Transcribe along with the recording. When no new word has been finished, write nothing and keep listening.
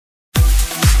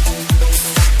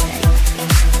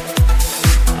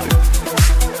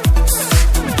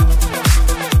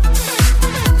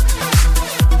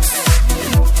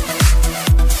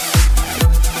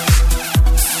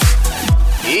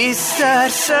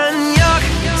İstersen yak,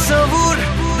 savur,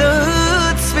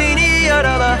 dağıt, beni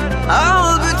yarala.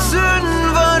 Al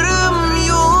bütün varım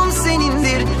yoğum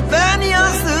senindir. Ben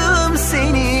yazdım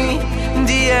seni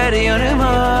diğer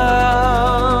yarıma.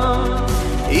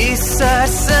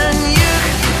 İstersen yık,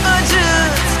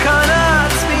 acıt,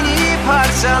 kanat, beni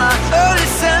parçala.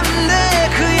 Ölsem de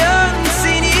kıyan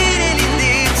senin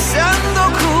elindir. Sen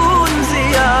dokun,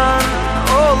 ziyan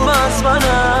olmaz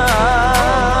bana.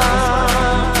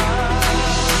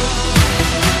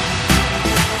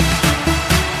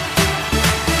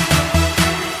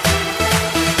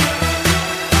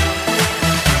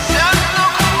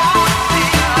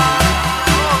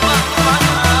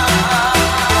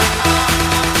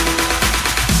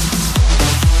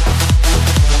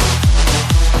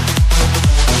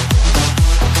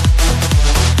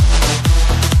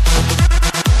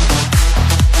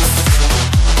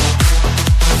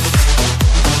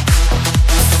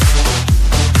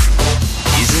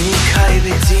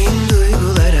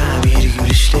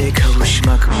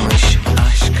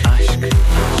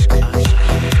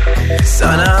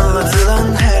 Sana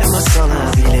anlatılan her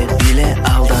masala bile bile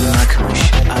aldanmakmış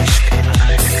aşk.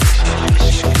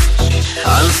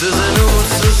 Ansızın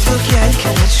umutsuzluk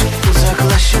yelken açıp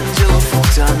uzaklaşınca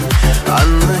ufuktan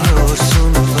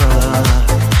anlıyorsun bak.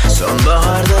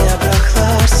 Sonbaharda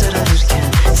yapraklar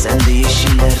sararırken sende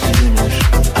yeşiller bürünür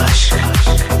aşk.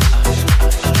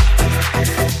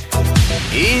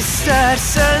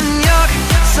 İstersen yak,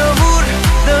 savur,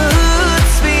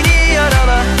 dağıt, beni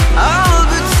yarala. Al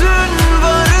bütün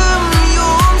varım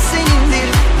yoğum senindir.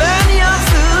 Ben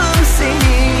yazdım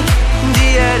seni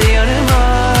diğer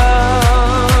yarıma.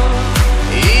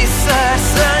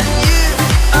 İstersen yık,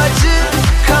 acı,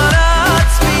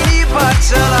 kanat, beni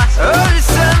parçala.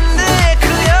 Ölsem de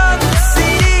kıyan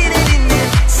senin elindir.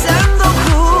 Sen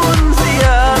dokun,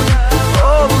 ziyan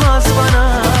olmaz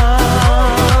bana.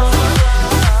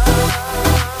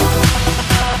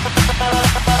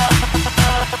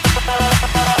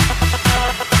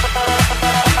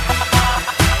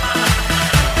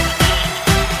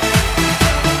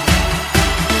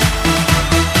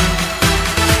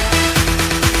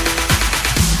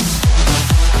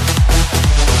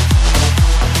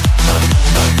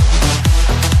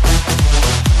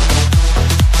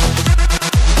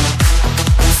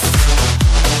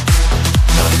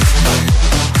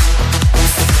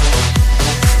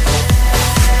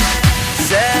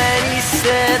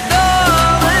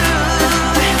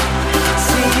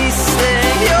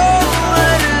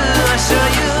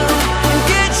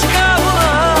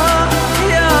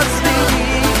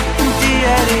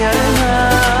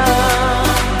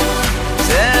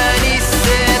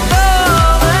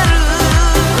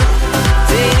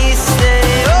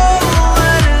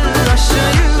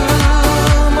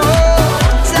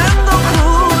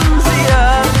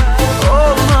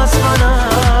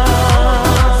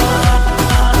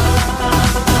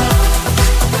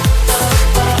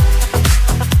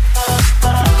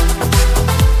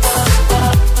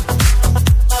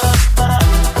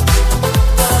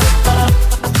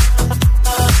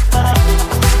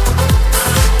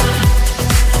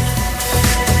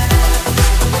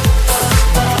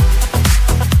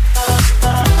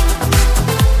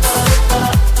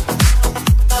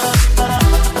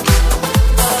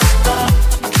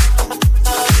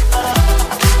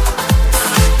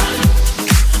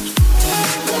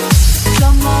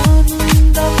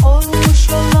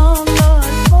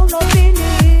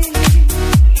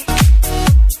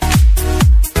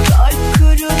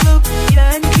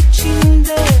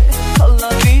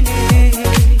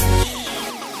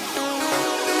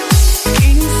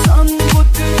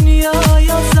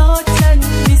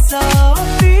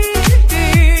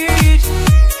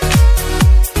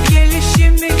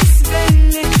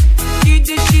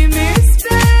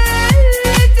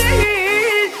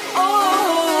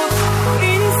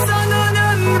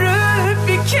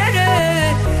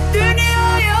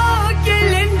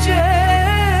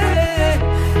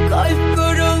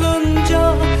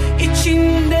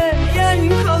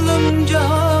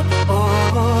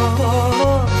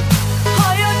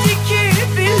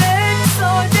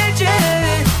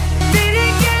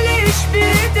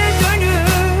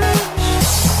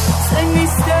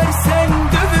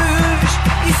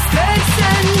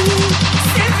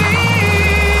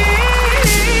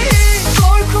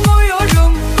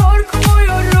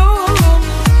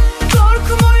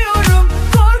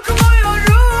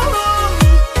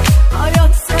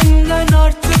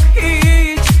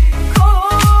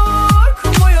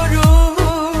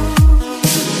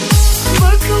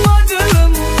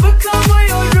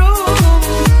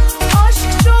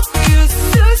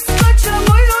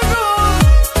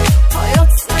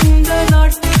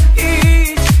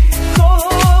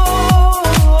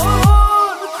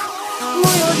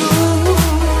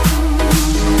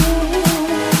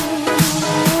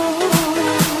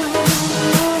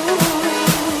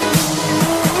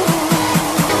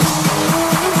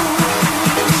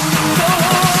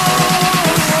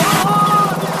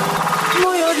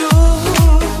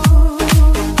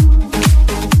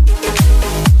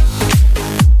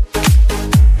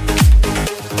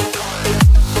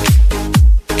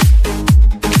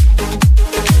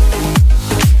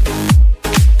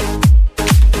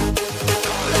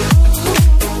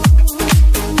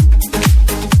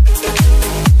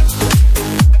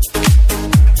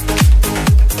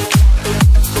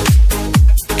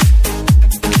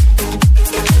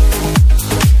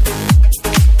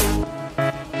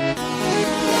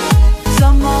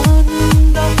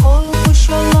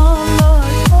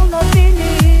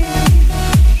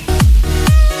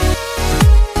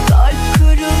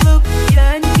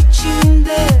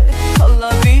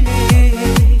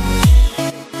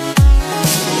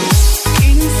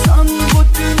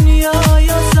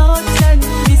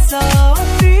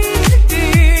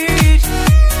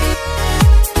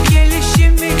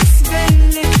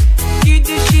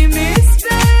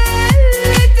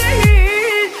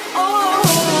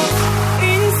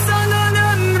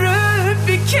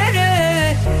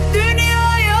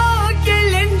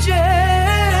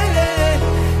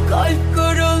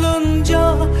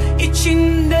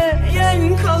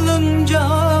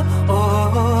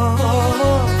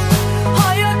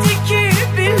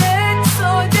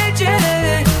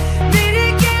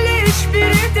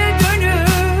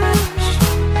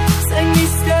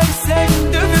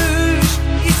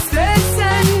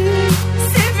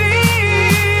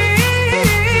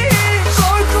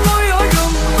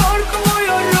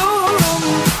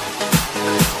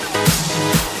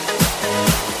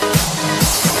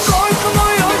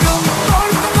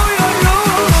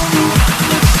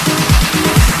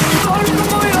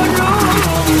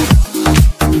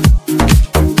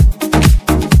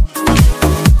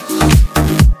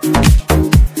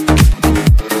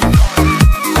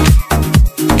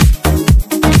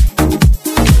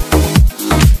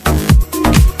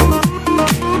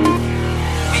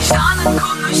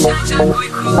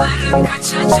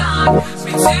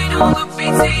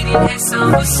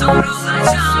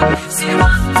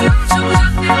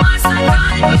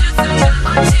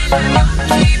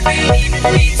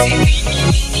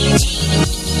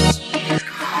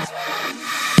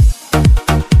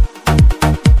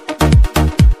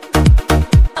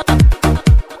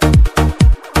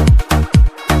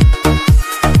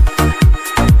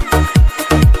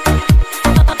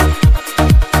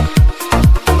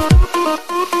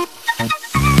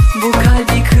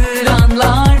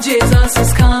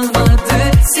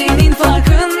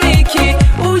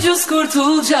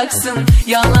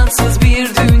 Yalansız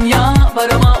bir dünya var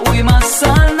ama uymaz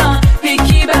sana.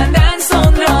 Peki benden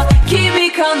sonra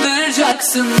kimi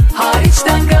kandıracaksın?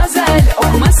 Hariçten gazel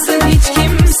okumasın hiç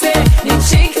kimse. Ne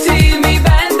çektiğimi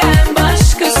benden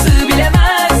başkası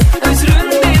bilemez.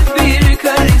 Özründe bir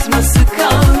karizması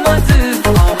kalmadı.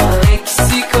 Ama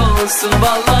eksik olsun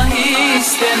vallahi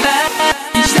istemem.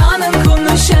 Vicdanın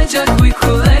konuşacak,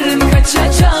 uykuların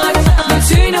kaçacak.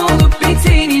 Bütün olup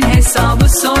bitenin hesabı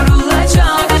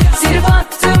sorulacak. Zirve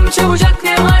attım çabucak,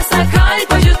 ne varsa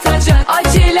kalp acıtacak.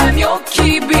 Acelem yok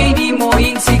ki benim, o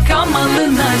intikam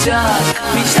alınacak.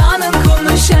 Vicdanın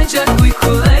konuşacak,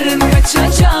 uykuların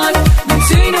kaçacak.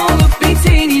 Bütün olup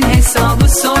bitenin hesabı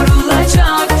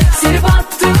sorulacak. Zirve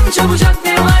attım çabucak,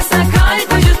 ne varsa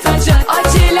kalp acıtacak.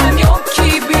 Acelem yok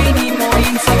ki benim, o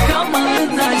intikam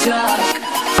alınacak.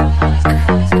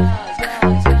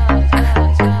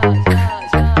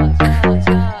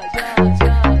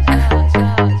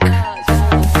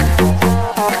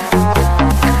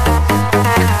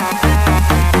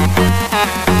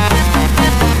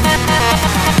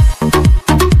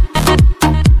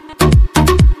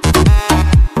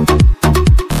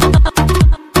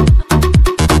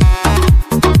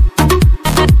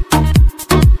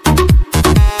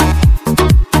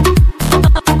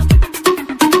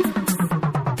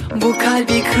 Bu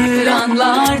kalbi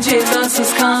kıranlar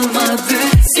cezasız kalmadı.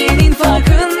 Senin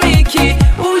farkın ne ki?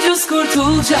 Ucuz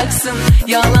kurtulacaksın.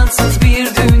 Yalansız bir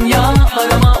dünya var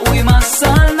ama uymaz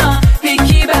sana.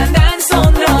 Peki benden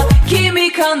sonra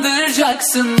kimi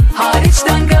kandıracaksın?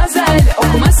 Hariçten gazel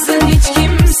okumasın hiç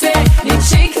kimse. Ne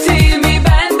çektiğimi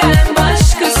benden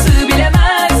başkası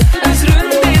bilemez.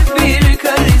 Özründe bir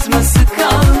karizması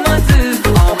kalmadı.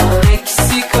 Ama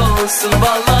eksik olsun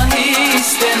vallahi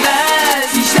istemez.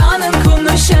 Vicdanın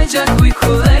konuşacak,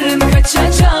 uykuların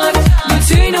kaçacak.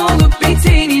 Bütün olup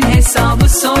bitenin hesabı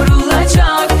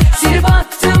sorulacak. Zirve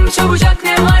attım çabucak,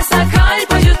 ne varsa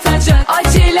kalp acıtacak.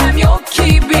 Acelem yok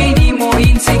ki benim, o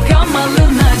intikam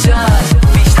alınacak.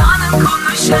 Vicdanın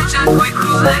konuşacak,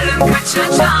 uykuların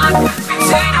kaçacak.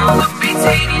 Bütün olup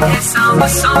bitenin hesabı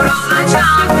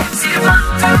sorulacak. Zirve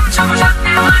attım çabucak,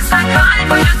 ne varsa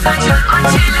kalp acıtacak.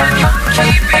 Acelem yok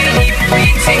ki benim, o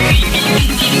intikam.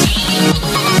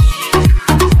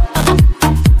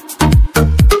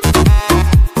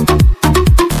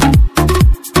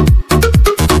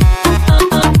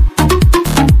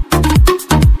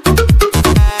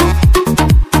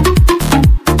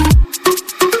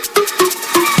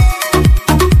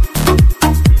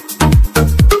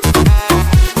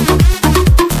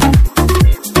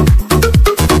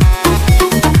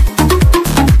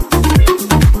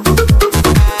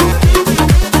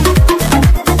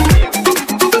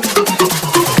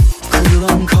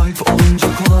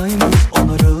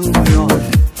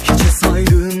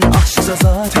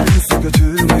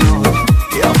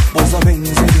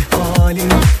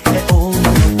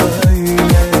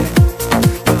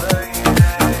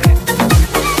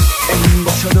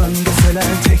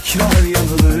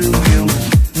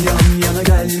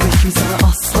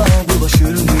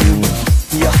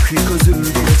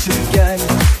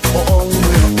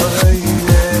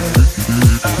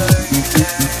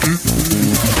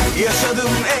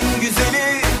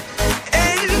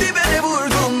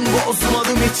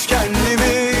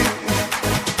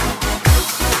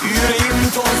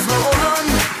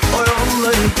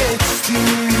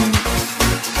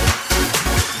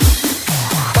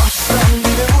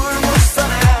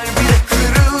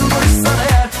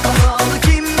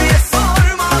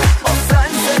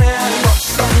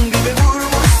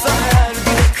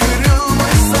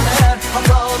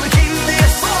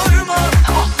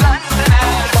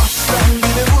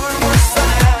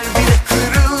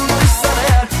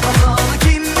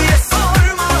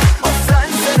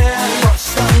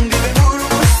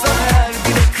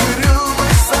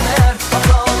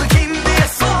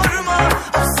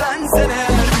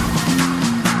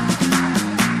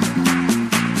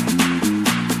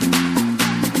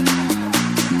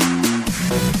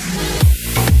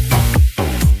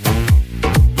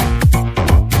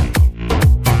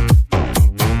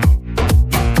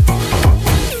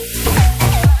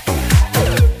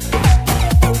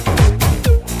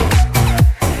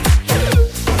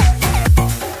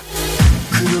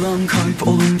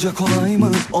 Olunca kolay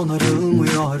mı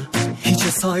onarılmıyor?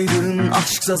 Hiçe saydığın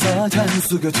aşksa zaten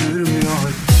su götürmüyor.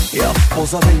 Yap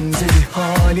boza benzeri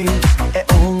halin,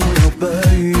 olmuyor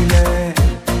böyle.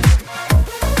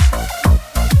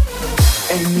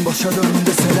 En başa dön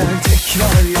deseler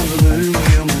tekrar yanılır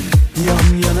mıyım?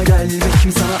 Yan yana gelmek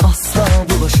mi, sana asla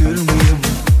bulaşır mıyım?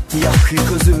 Yak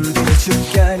yık özür dile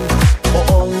çık gel,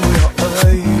 o olmuyor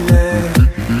öyle.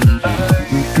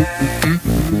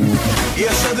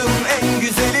 Yaşadım en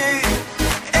güzeli.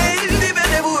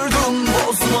 Eldivene vurdum,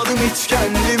 bozmadım hiç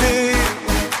kendimi.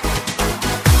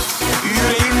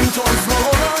 Yüreğim tozlu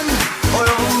olan o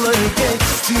yolları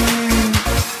geçtim.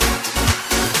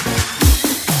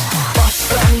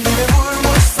 Baştan bile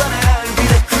vurmuşsan eğer, bir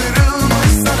de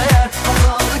kırılmışsan eğer,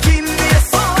 hatalı kim diye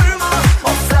sorma,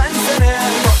 o sensen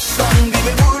eğer. Baştan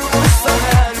bile vurmuşsan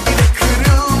eğer, bir de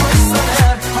kırılmışsan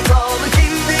eğer, hatalı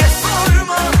kim diye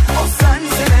sorma, o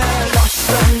sensen eğer.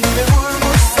 Baştan bile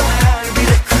vurmuşsan eğer, bir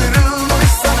de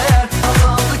kırılmışsan eğer,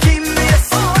 hatalı kim diye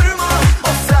sorma, o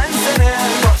sensen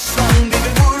eğer. Baştan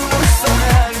bile vurmuşsan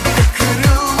eğer, bir de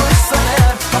kırılmışsan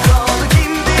eğer, hatalı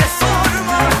kim diye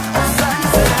sorma, o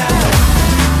sensen eğer.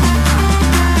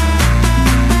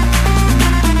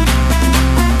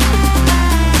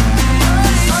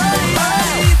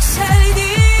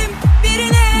 Yükseldim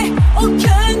birine, o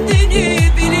kendini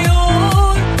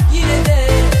biliyor. Yine de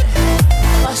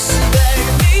başı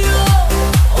vermiyor,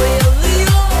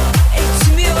 oyalıyor,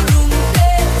 etmiyorum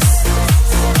pes.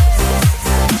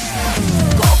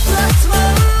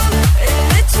 Koklatmam,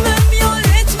 elletmem, yar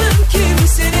etmem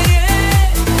kimselere.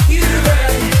 Yürü be,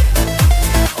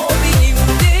 o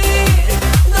benimdir.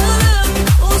 Dalım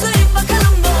uzayıp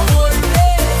bakalım ne olur be.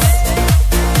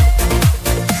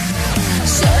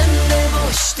 Sen de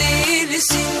boş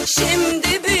değilsin,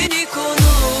 şimdi beni konuşturma.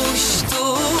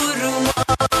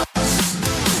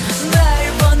 Ver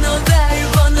bana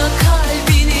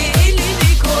kalbini,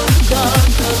 elini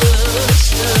korkak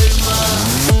alıştırma.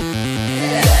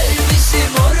 Gel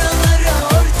bizim oralara,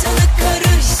 ortalık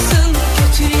karışsın.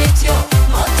 Kötü niyet yok,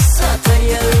 maksata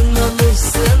yarın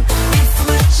alırsın. Bir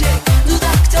fırt çek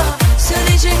dudakta,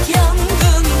 sönecek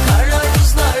yangın. Karlar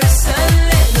buzlar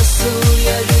senle nasıl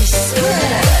yarışsın.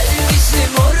 Gel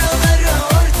bizim oralara,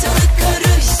 ortalık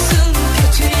karışsın.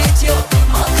 Kötü niyet yok,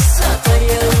 maksata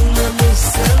yarın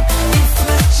alırsın. Bir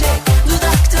fırt çek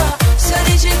dudakta,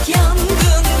 sönecek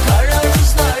yangın. Karlar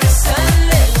buzlar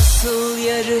senle nasıl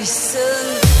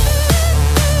yarışsın.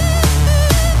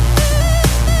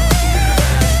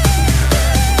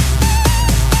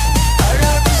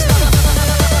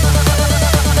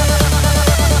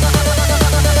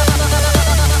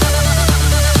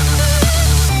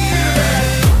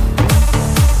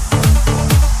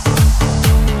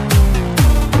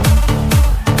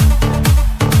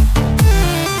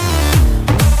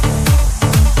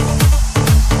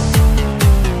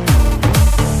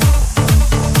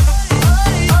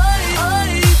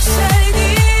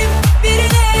 Yükseldim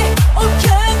birine, o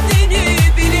kendini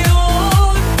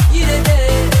biliyor. Yine de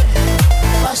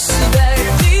başı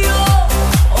vermiyor,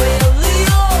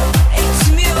 oyalıyor,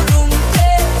 etmiyorum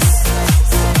pes.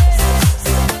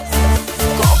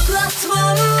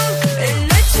 Koklatmam,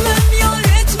 elletmem, yar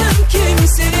etmem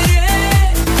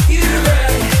kimselere. Yürü be,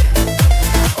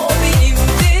 o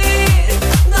benimdir.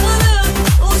 Dalım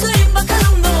uzayıp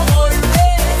bakalım ne olur be.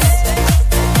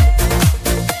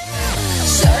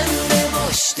 Sen de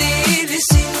boş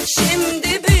değilsin,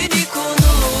 şimdi beni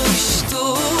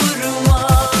konuşturma.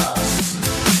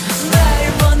 Ver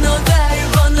bana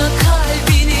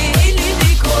kalbini,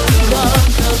 elini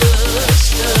korkak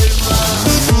alıştırma.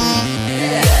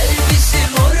 Gel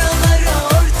bizim oralara,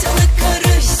 ortalık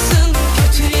karışsın.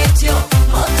 Kötü niyet yok,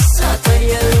 maksata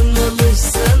yarın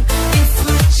alırsın. Bir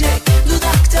fırt çek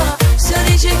dudakta,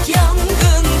 sönecek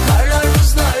yangın. Karlar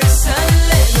buzlar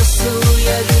senle nasıl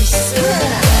yarışsın.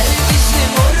 Gel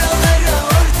bizim oralara,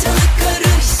 ortalık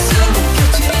karışsın.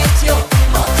 Kötü niyet yok,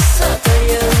 maksata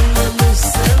yarın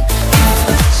alırsın. Bir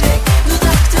fırt çek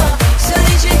dudakta,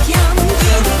 sönecek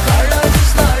yangın. Karlar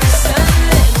buzlar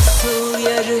senle nasıl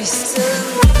yarışsın.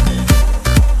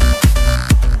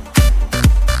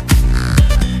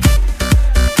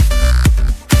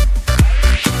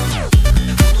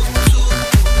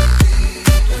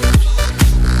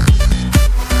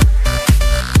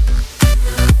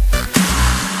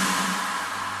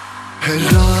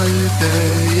 Herhalde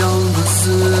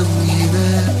yalnızım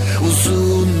yine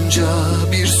uzunca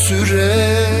bir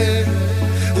süre.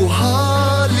 Bu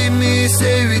halimi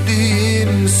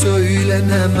sevdiğim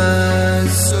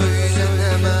söylenemez.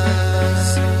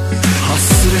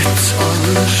 Hasret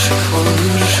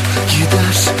alır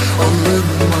gider,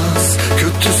 alınmaz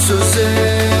kötü söze.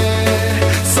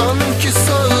 Sanki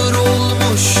sağır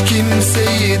olmuş,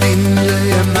 kimseyi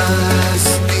dinleyemez.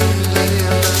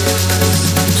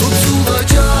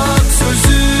 Tutulacak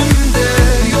sözümde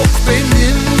yok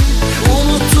benim.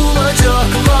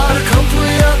 Unutulacaklar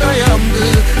kapıya dayandı.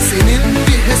 Senin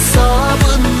bir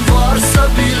hesabın varsa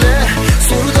bile,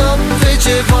 sorudan ve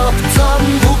cevaptan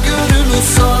bu gönül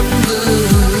usandı.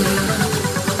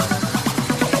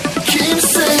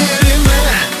 Kimse yerime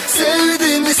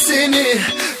sevdi mi seni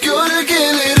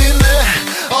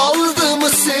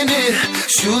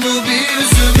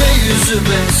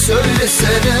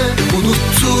Söylesene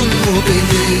unuttun mu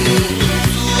beni?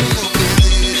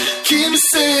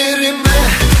 Kimselerime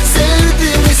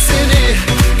sevdi mi seni?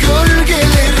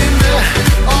 Gölgelerime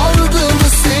aldı mı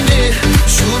seni?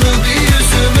 Şunu bir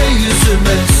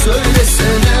yüzüme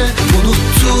söylesene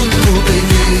unuttun mu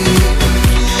beni?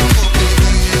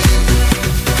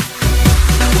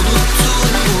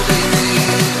 Unuttun mu beni?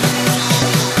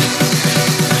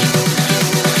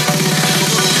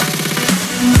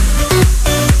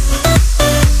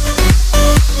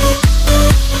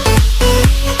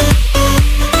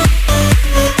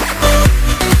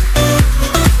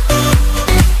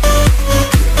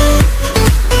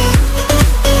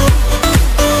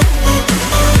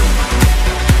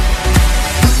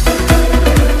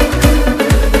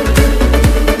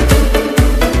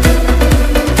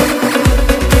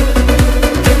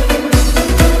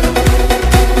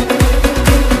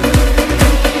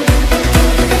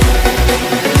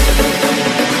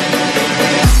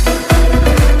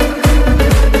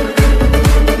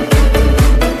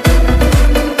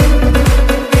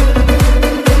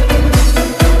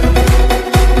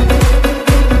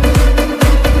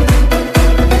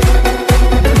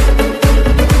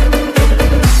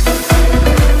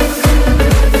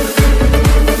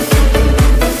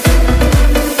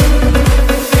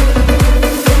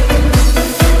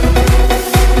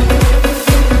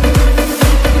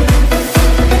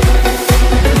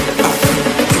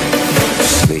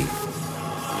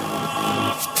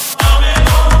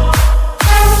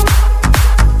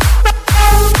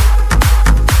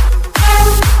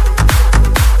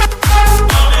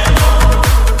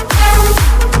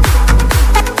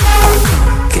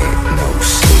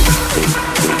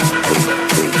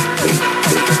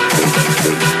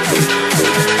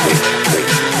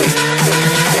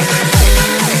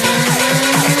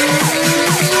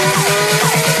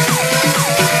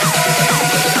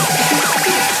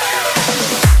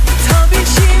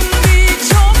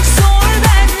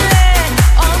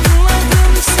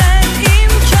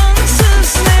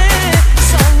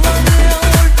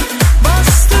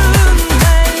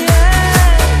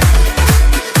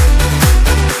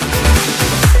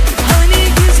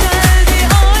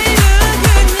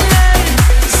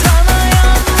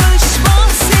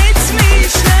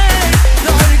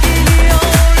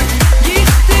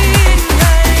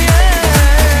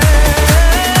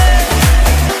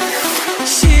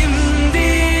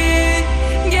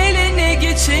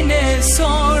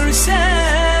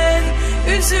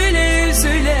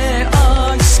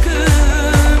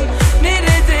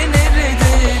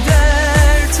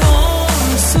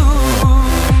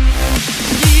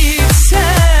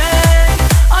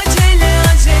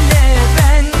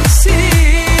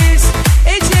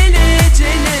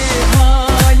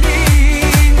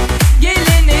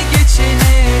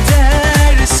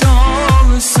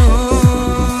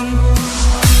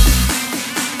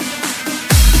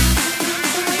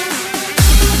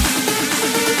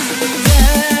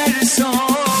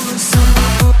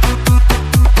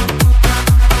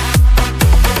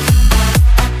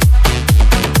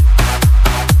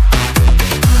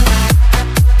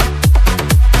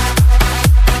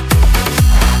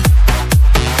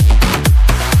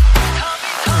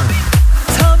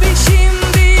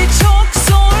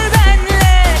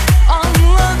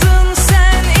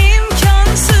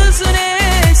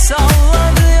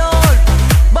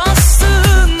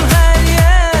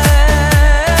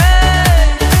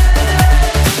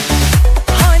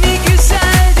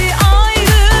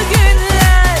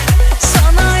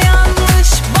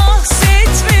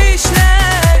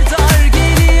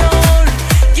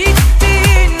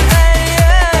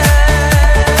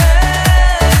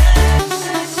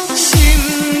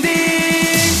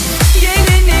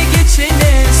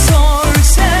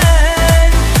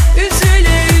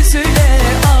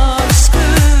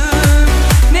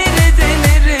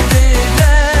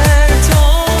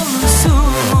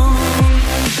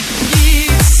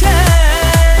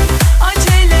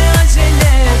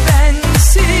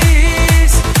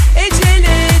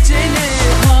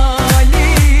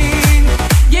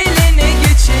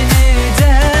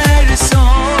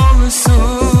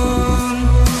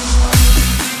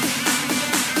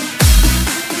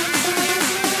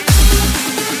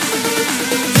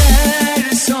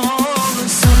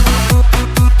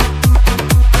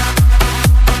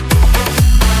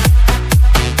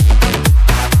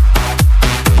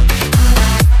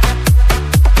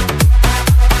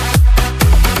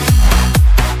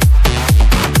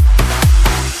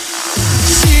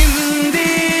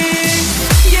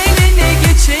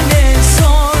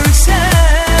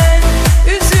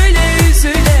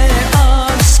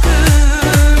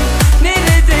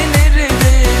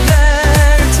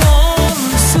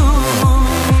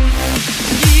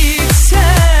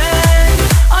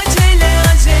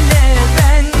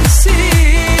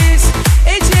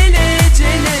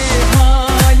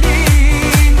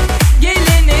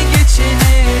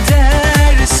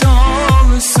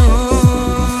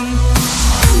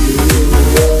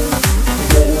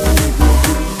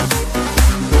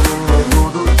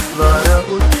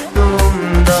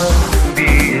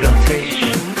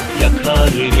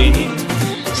 beni.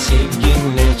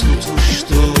 Sevginle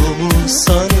tutuştuğumu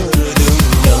sanırdım.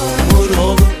 Yağmur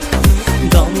olup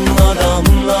damla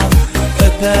damla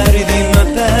öperdim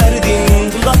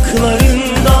öperdim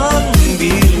dudaklarından.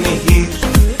 Bir nehir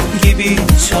gibi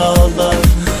çağlar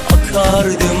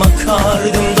akardım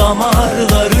akardım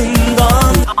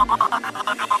damarlarından.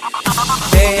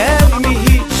 Değer mi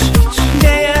hiç,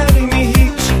 değer mi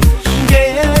hiç,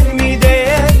 değer mi,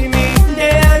 değer mi,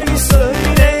 değer mi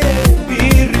söyle.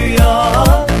 Bir rüya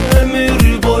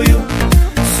ömür boyu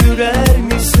sürer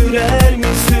mi, sürer mi,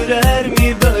 sürer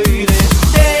mi böyle.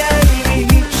 Değer mi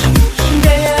hiç,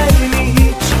 değer mi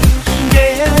hiç,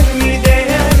 değer mi,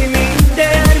 değer mi,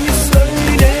 değer mi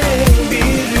söyle.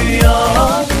 Bir rüya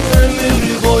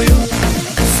ömür boyu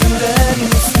sürer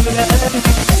mi, sürer mi,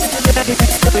 sürer mi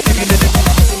söyle.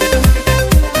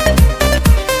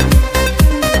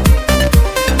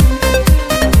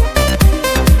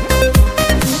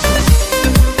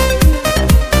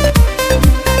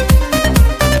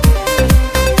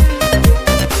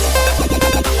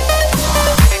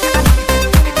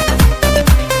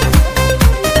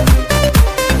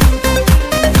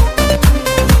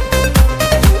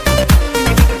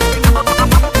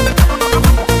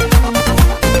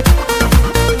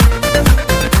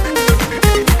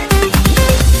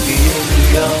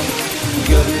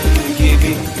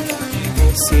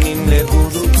 Seninle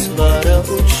bulutlara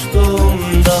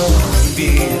uçtuğumda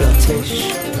bir ateş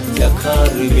yakar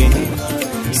beni.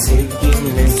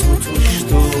 Sevginle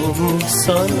tutuştuğumu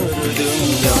sanırdım.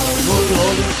 Yağmur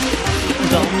olup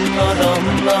damla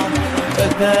damla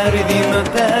öperdim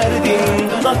öperdim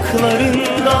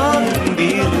dudaklarından.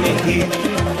 Bir nehir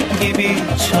gibi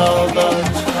çağlar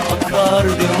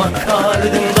akardım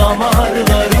akardım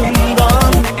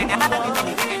damarlarımdan.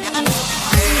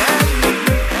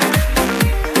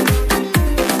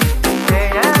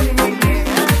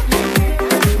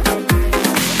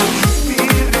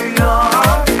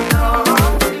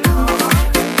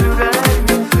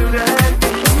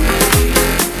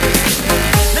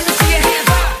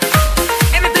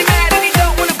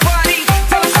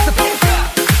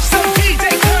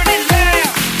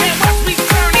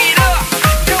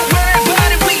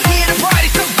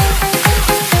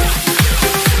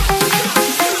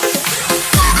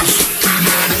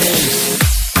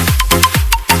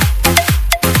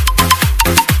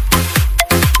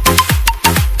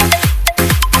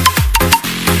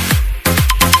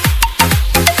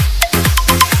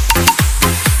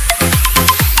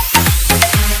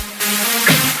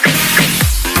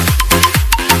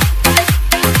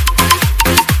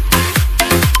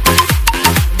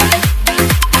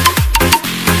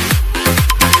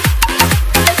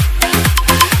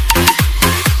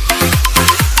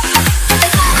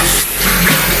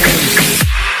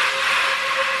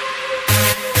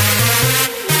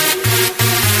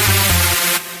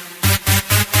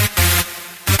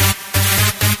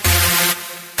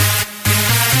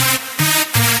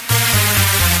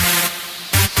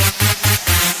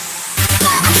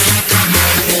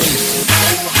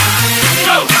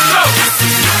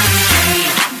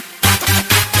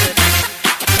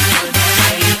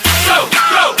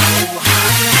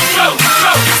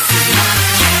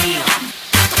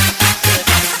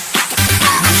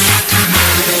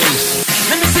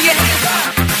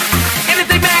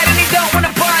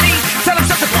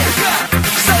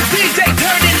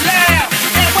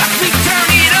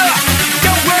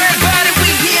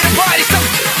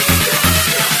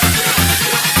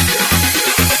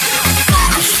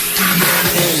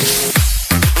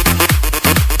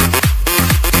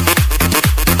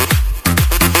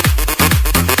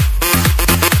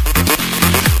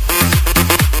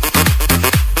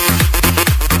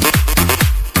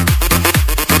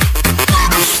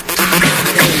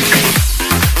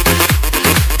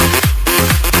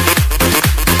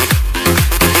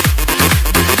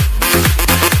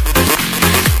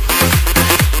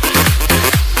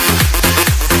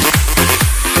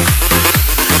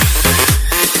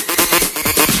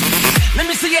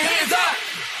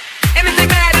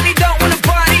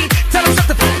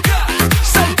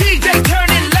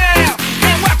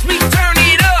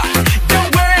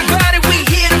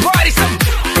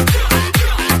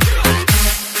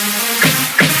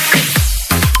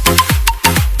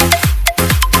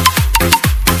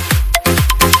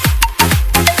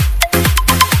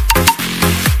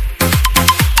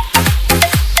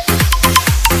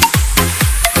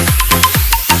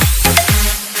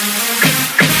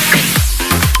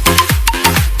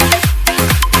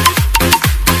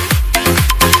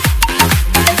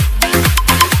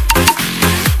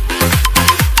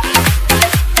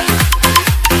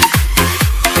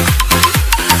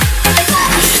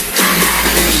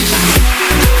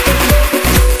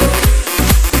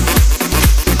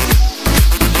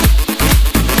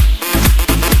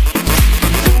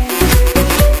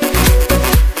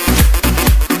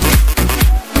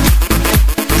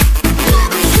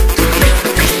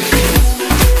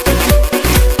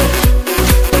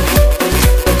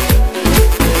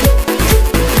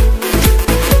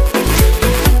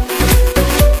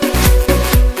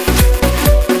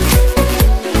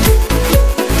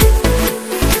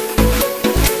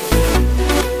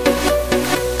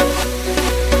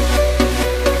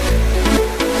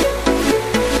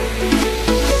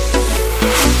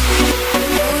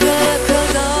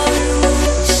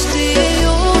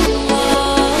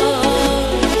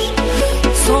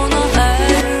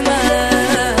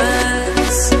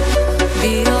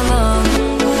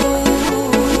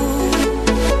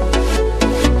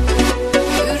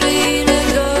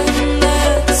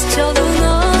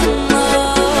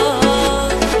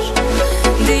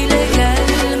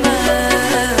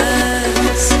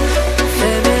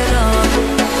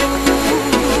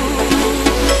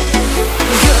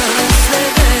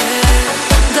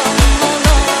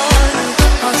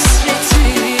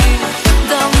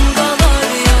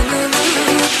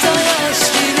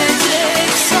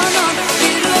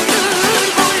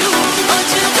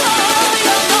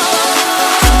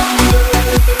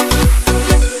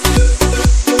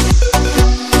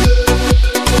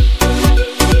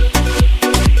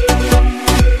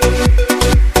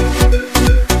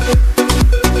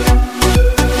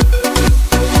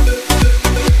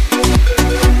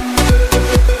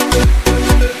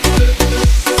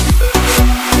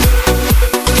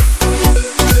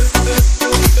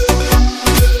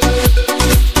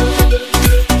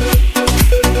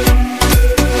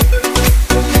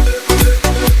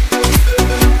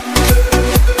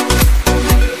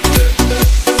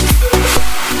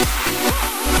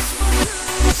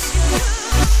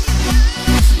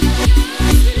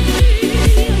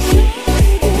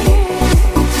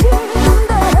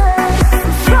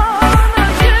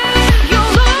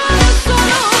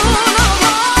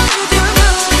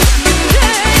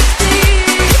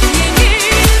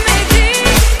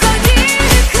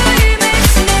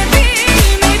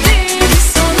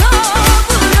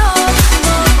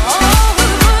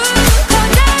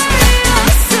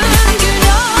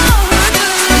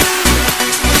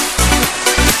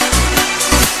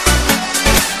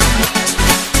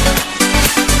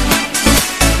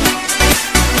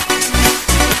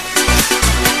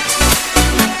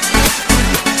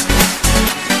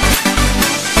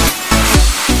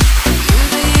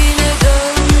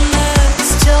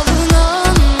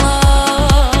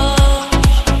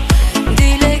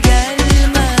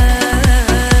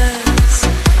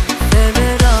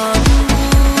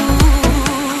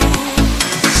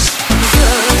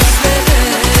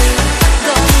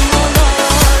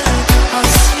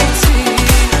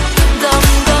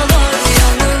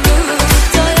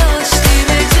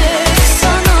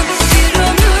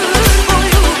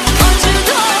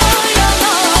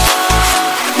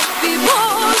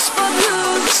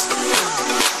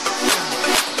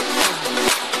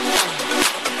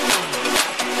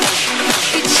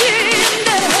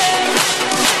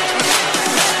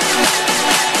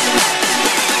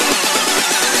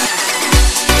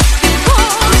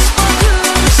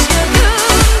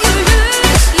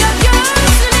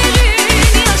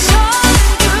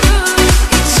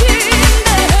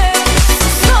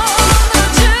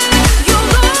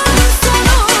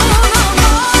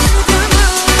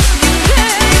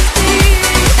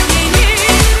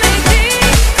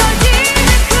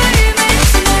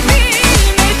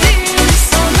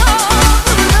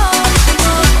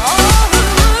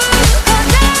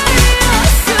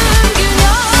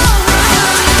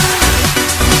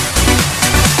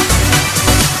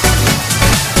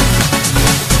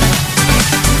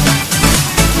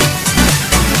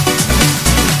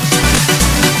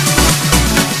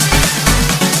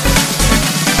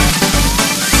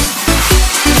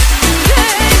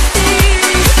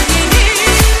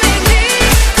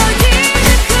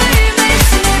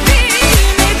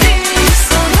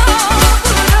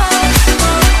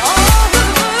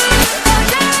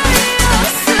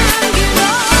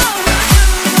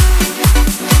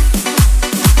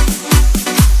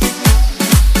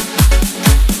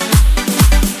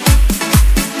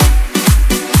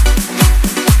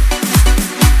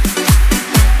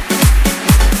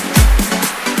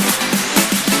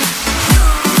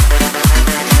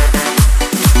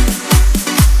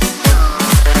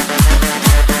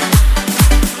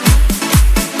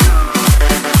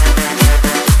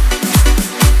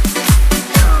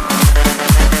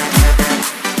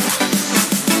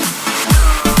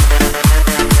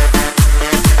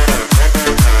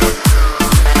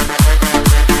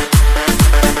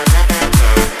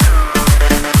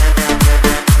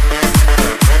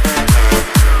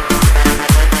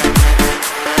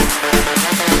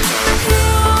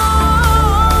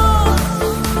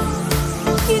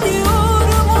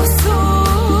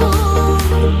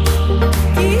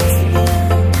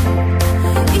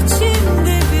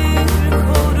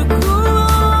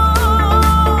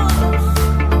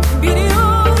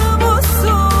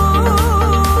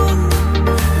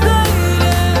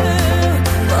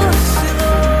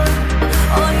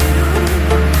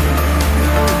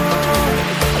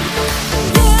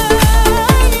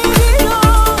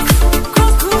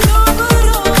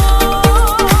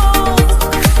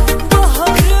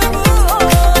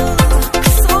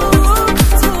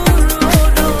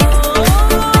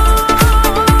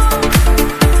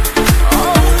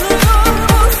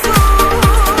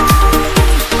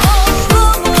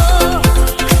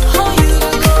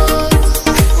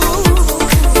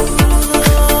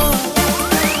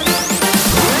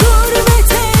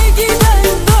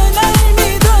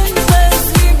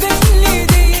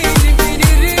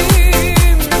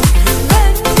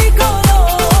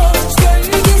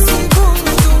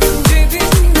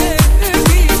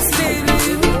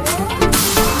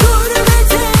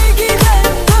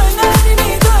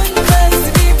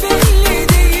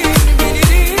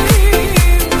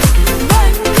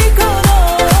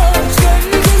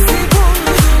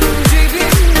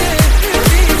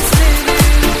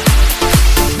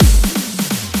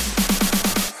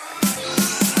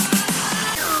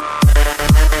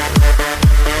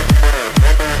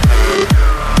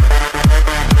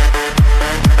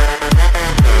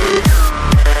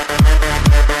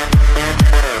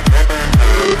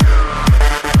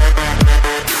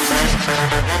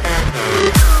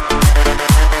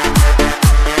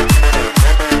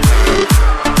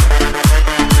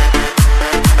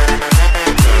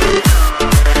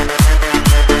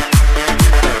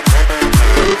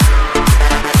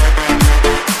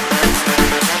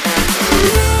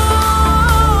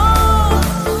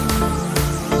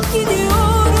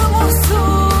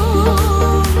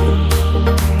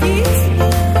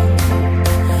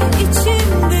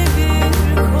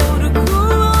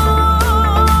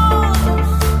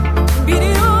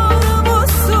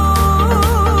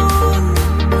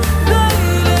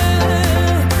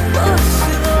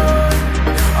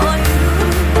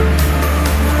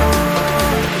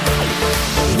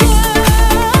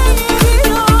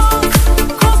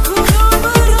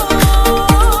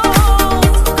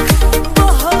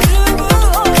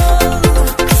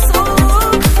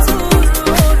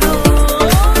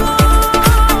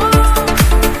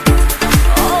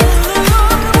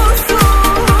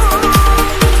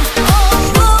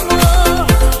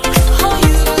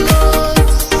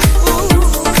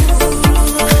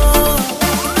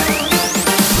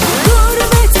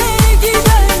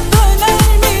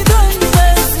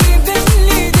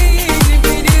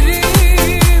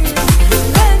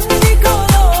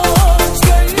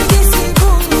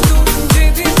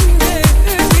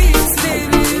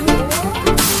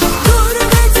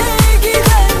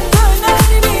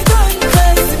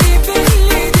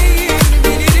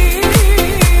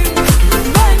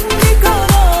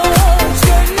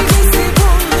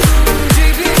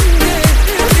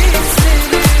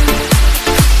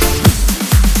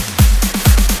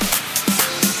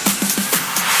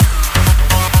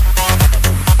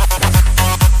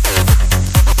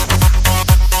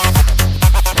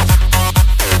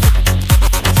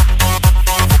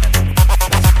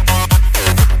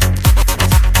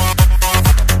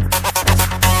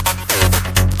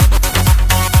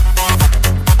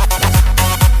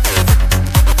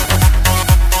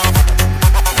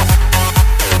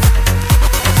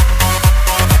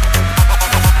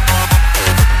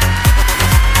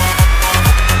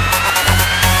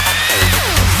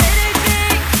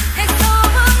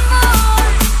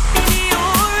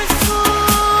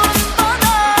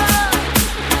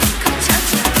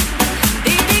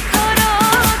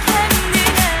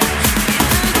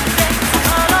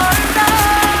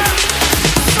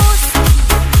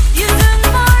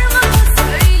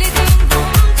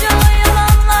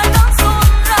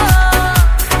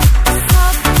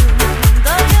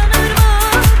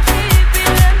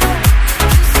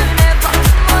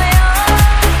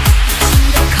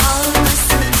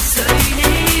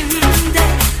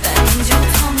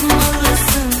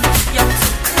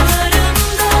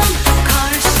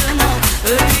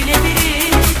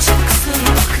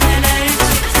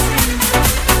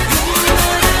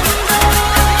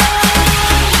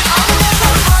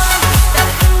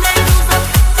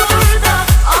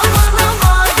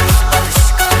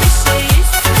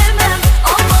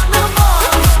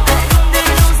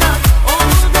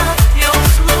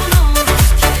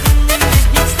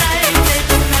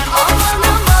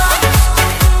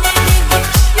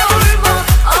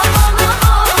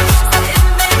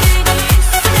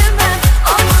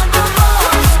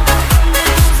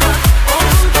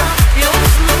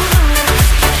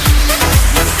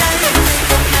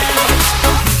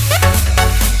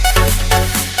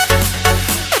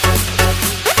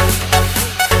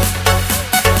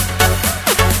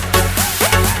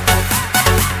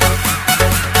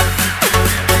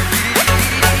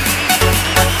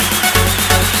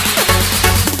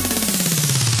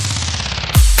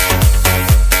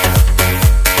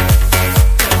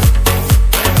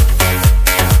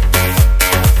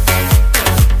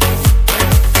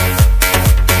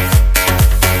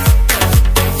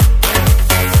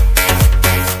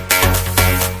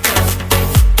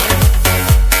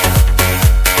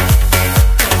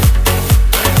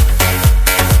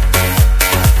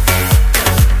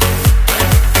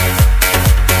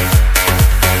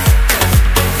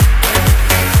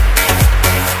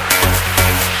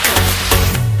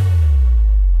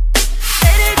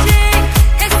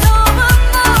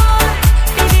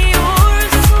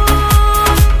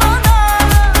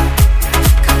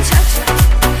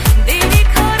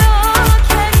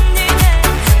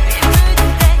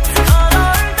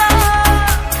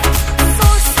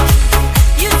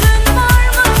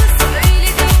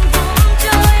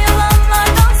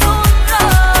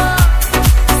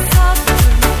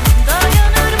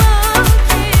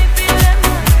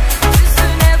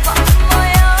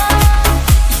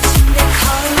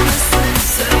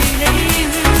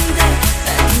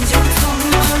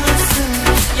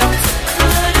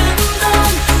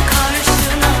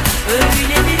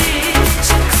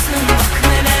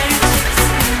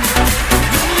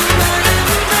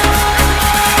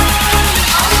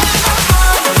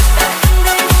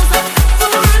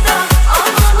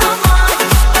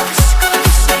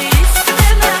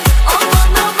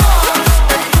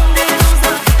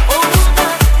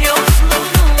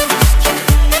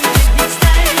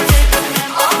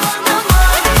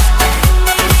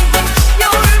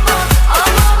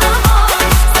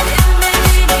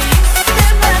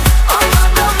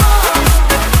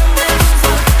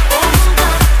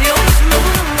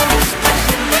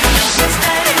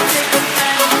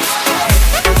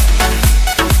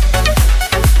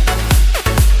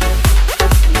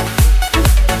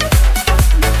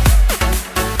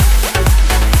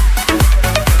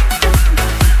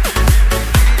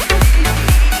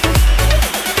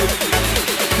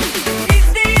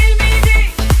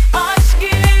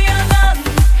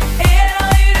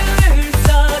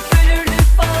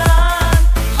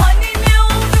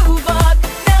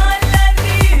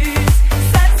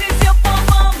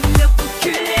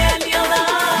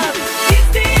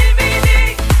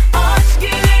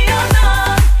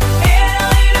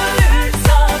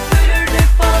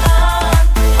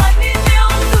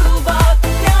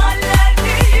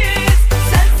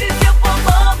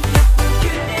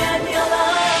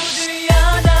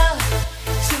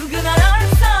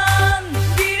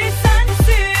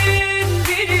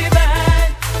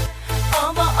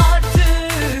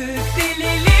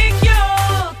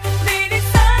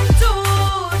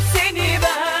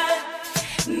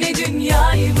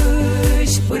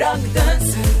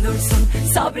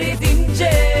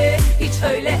 Sabredince hiç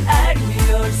öyle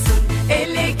ermiyorsun.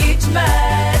 Ele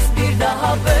geçmez bir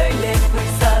daha böyle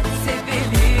fırsat.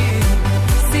 Sevelim,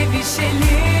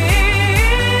 sevişelim.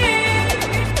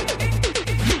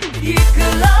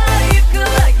 Yıkıla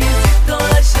yıkıla gezip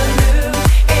dolaşalım.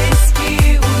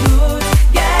 Eskiyi unut,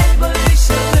 gel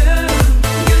barışalım.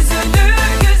 Gözünü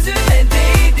gözüme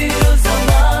değdir o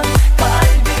zaman.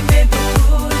 Kalbime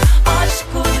dokun, aşk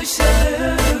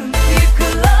konuşalım.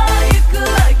 Yıkıla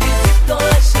yıkıla gezip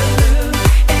dolaşalım.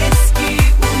 Eskiyi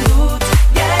unut,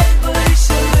 gel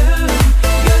barışalım.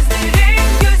 Gözlerin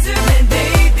gözüme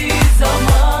değdiği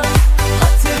zaman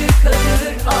hatır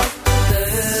kalır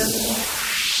aklım.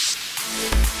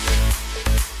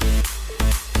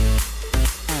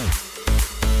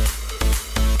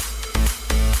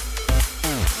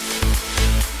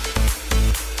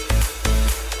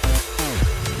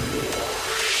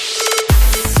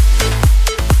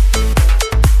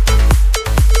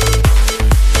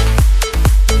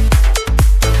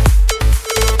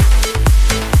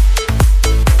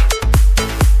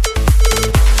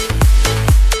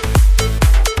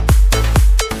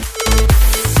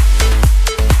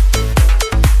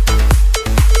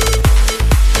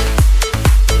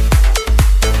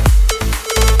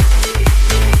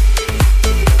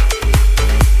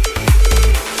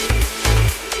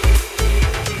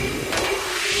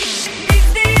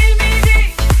 Biz değil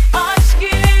miydik aşk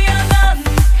ile yanan?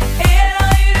 Eğer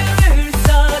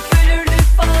ayrılırsak ölürdük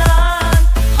falan.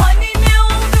 Hani ne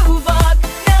oldu bak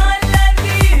ne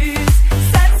hallerdeyiz.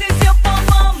 Sensiz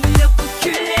yapamam lafı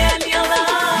külleyen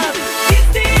yalan.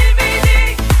 Biz değil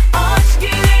miydik aşk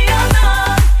ile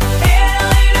yanan? Eğer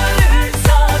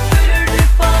ayrılırsak ölürdük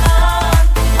falan.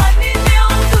 Hani ne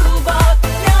oldu bak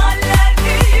ne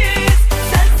hallerdeyiz.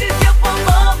 Sensiz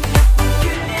yapamam lafı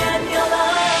külleyen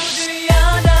yalan.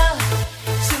 Dünyada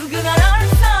çılgın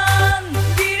ararsan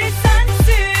biri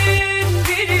sensin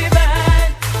biri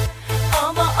ben.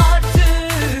 Ama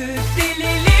artık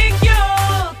delilik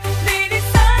yok. Beni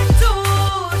sen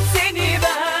tut seni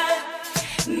ben.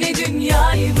 Ne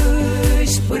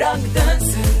dünyaymış bırak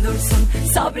dönsün dursun.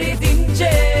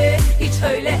 Sabredince hiç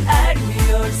öyle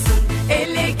ermiyorsun.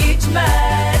 Ele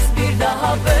geçmez bir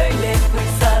daha böyle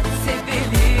fırsat.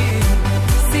 Sevelim,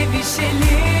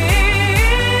 sevişelim.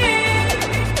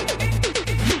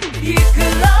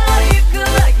 Yıkıla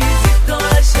yıkıla gezip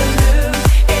dolaşalım.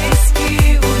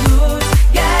 Eskiyi unut,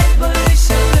 gel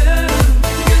barışalım.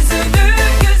 Gözünü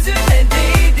gözüme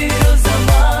değdir o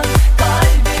zaman.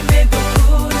 Kalbime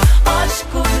dokun, aşk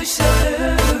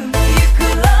konuşalım.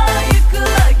 Yıkıla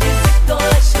yıkıla gezip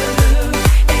dolaşalım.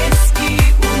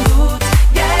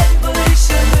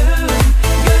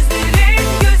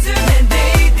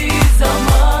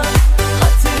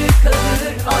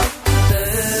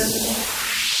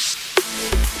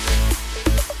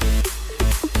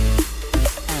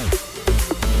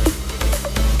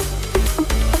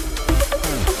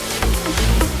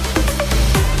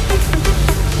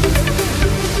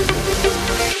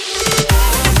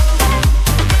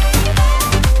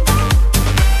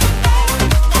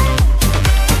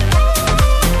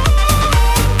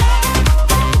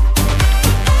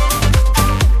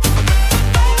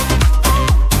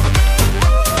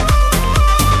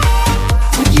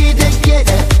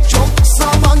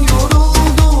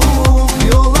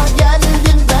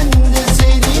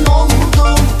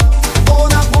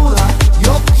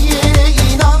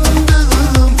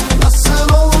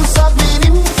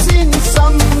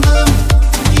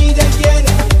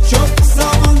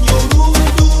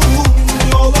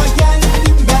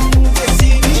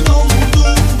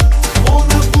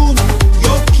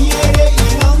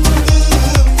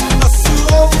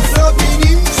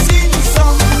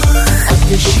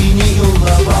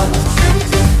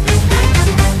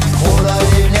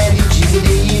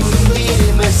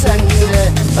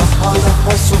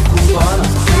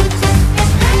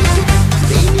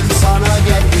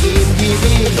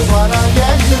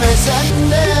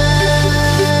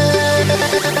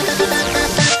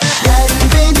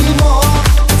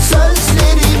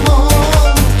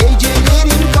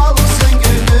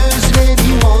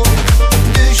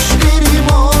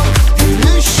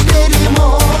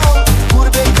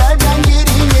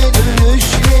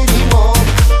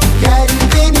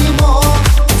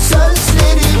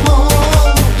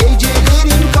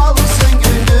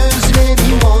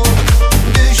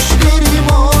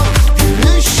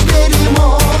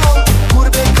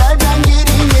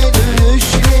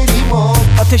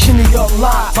 güneşini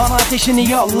yolla, bana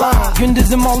ateşini yolla.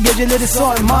 Gündüzüm ol, geceleri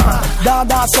sorma.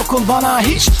 Daha sokul bana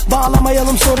hiç.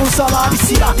 Bağlamayalım sorunsalar. Bir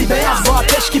siyah bir beyaz, bu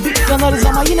ateş gibi yanarız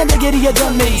ama yine de geriye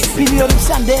dönmeyiz. Biliyorum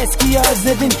sen de eskiyi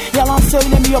özledin. Yalan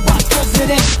söylemiyor bak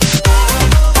gözlerin.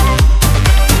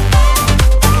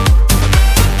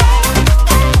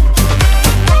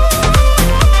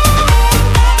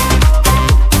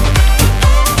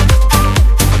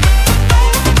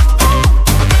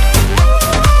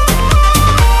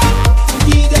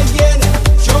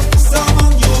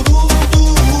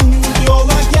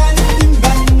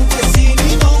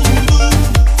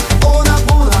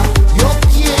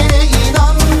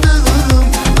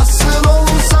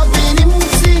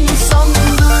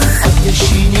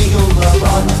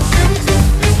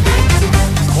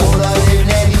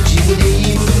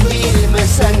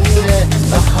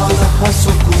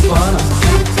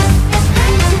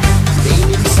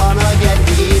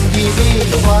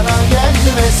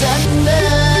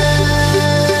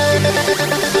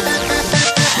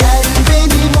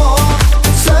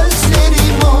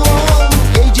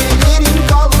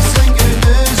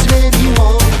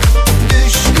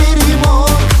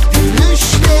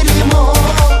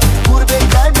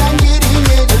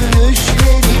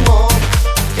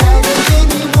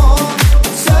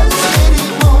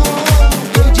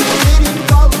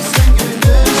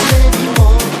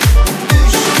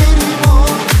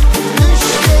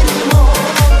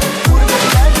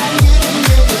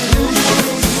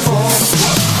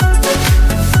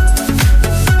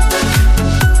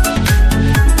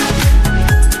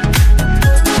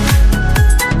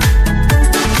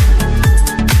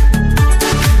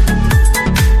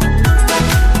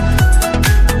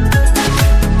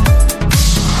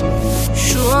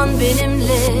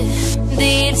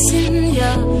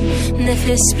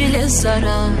 Nefes bile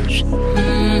zarar.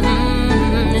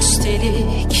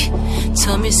 Üstelik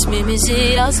tam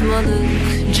ismimizi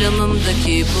yazmalık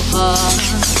camımdaki buhar.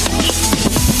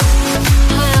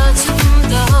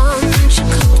 Hayatımdan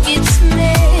çıkıp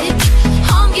gitmek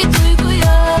hangi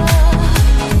duyguya,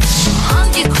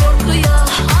 hangi korkuya,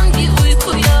 hangi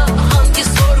uykuya, hangi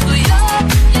sorguya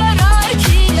yarar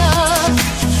ki ya?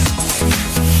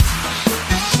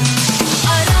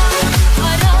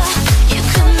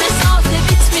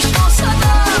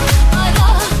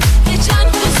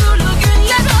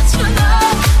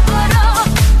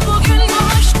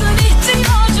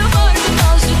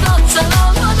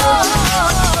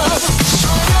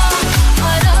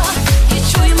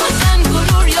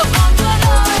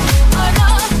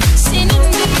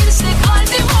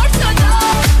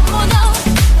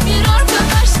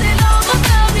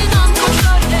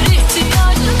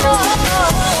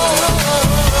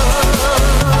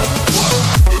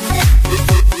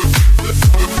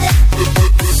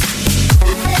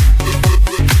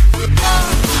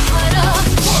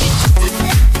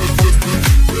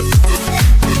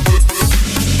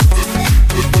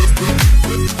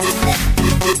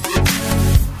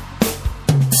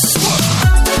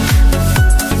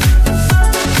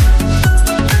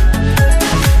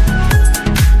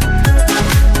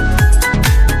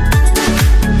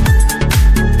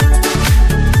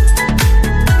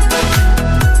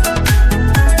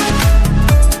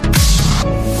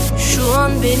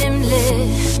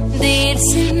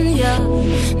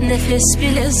 Nefes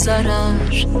bile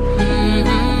zarar.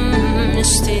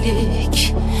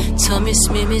 Üstelik tam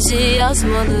ismimizi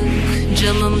yazmalık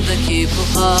camımdaki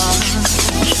buhar.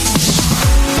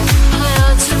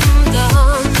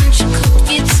 Hayatımdan çıkıp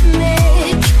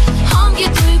gitmek hangi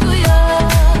duyguya,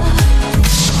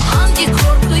 hangi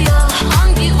korkuya,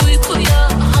 hangi uykuya,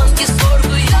 hangi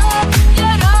sorguya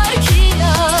yarar ki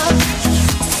ya?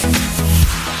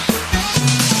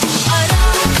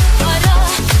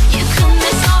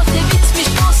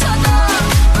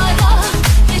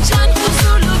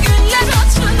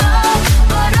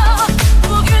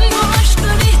 Bugün bu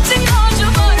aşkın ihtiyacı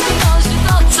var, birazcık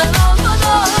hatta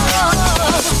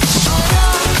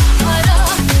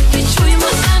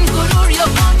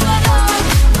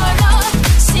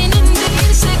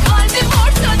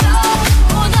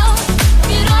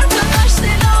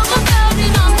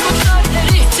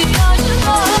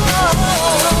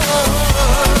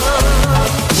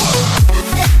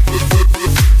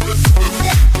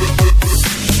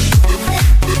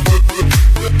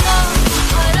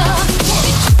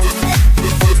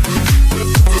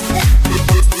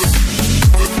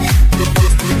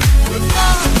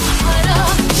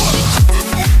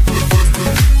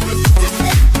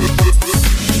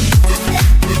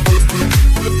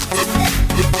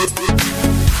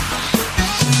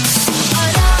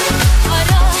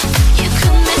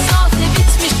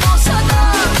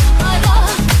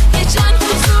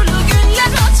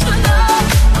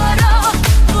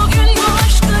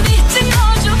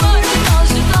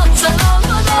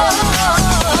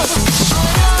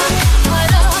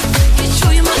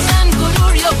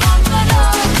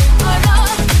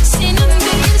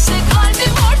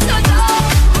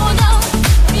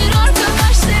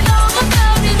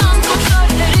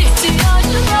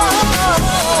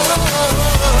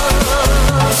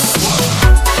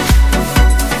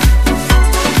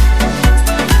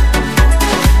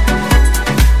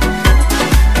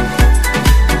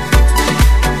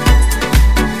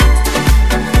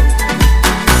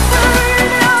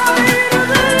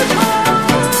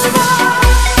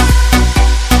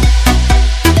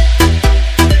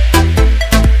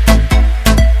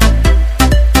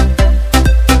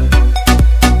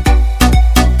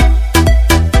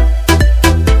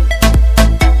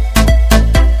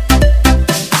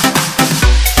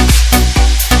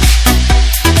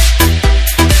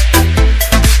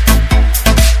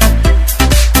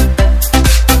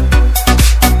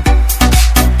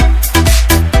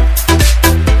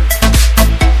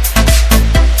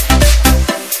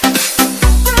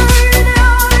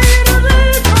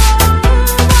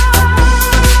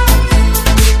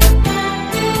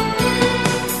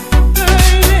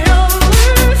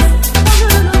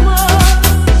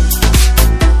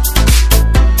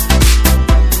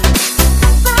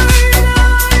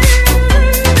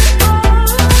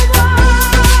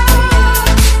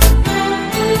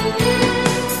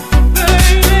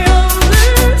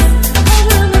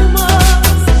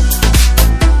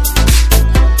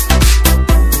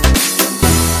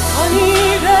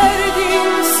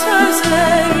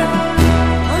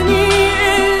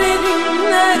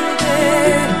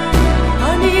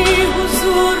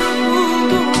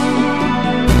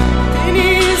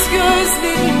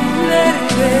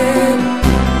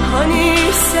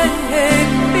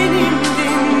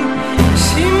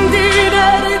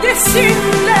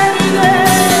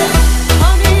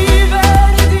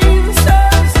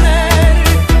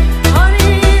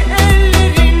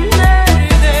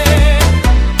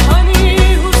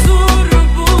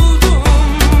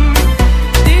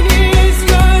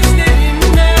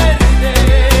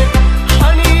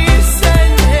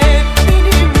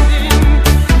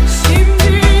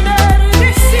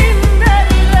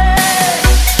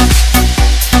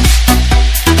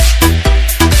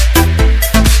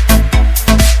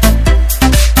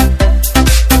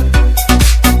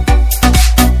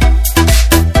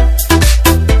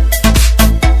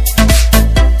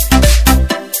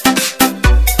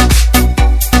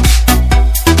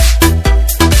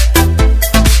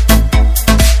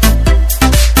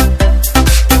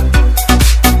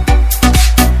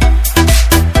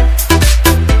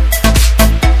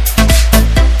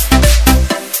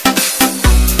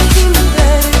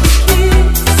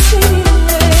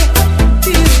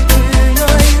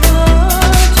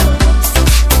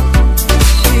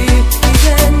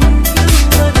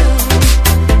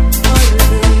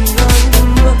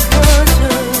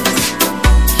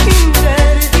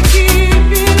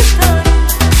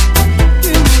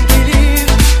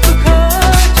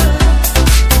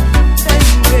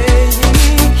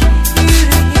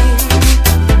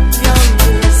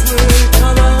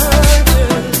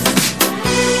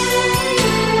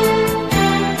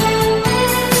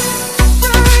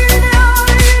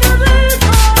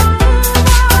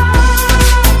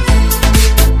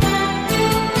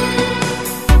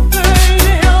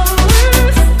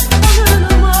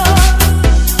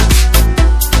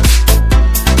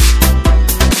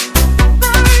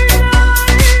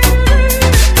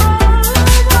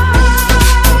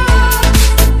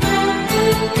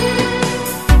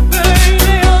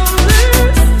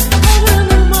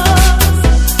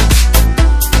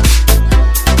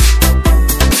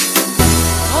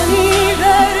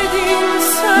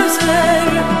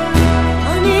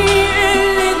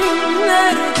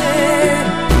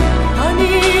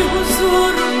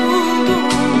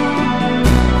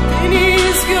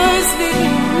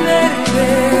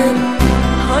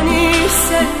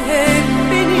Hep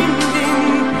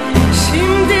benimdin,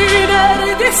 şimdi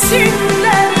neredesin?